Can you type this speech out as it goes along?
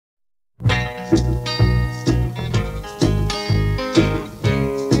As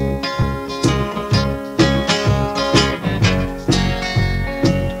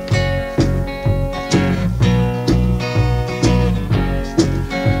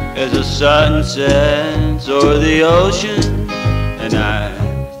the sun sets o'er the ocean and I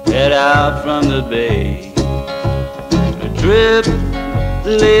head out from the bay, a trip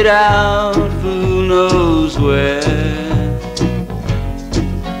laid out for who knows where.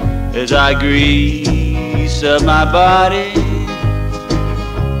 As I grease up my body,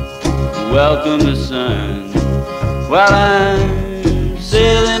 welcome the sun, while I'm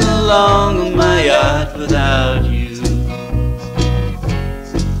sailing along on my yacht without you.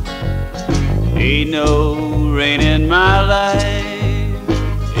 Ain't no rain in my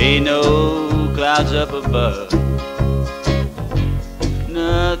life, ain't no clouds up above,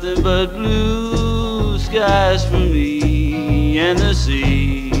 nothing but blue skies for me and the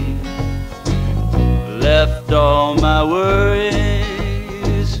sea. Left all my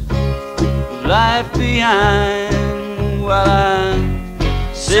worries of life behind, while I'm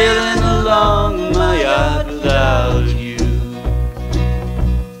sailing along my yacht without you.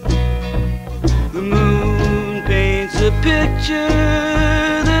 The moon paints a picture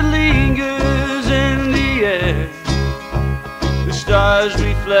that lingers in the air. The stars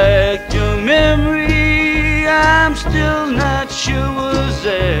reflect your memory, I'm still not sure was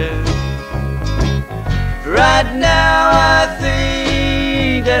there. Right now I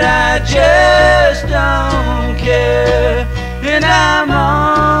think that I just don't care, and I'm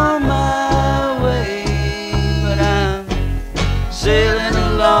on my way, but I'm sailing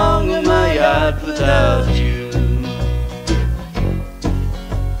along on my yacht without you.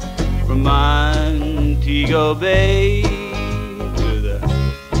 From Montego Bay to the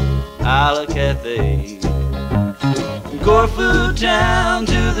Alleycat, Corfu town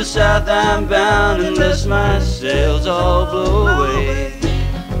to the south I'm bound, unless my sails all blow away.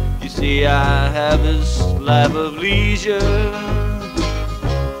 You see, I have this life of leisure,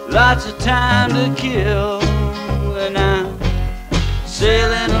 lots of time to kill, and I'm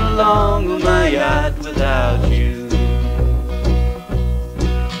sailing along on my yacht without you.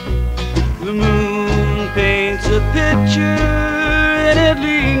 The moon paints a picture and it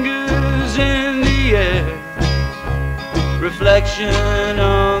lingers in the air. Reflection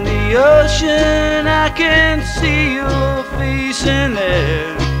on the ocean, I can see your face in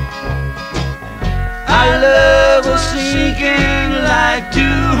there. Our love was sinking like two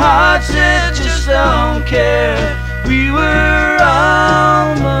hearts that just don't care. We were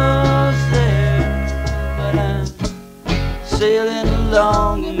almost there, but I'm sailing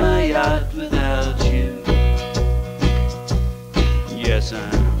along on my yacht without you. Yes,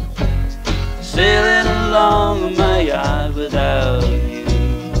 I'm sailing along on my yacht without you.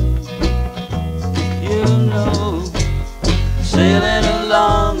 You know, sailing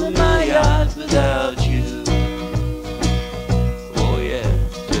along on my yacht without you. Oh yeah,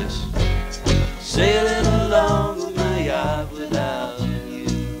 just sailing along on my yacht without you.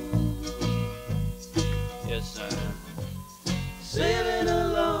 Yes, sir.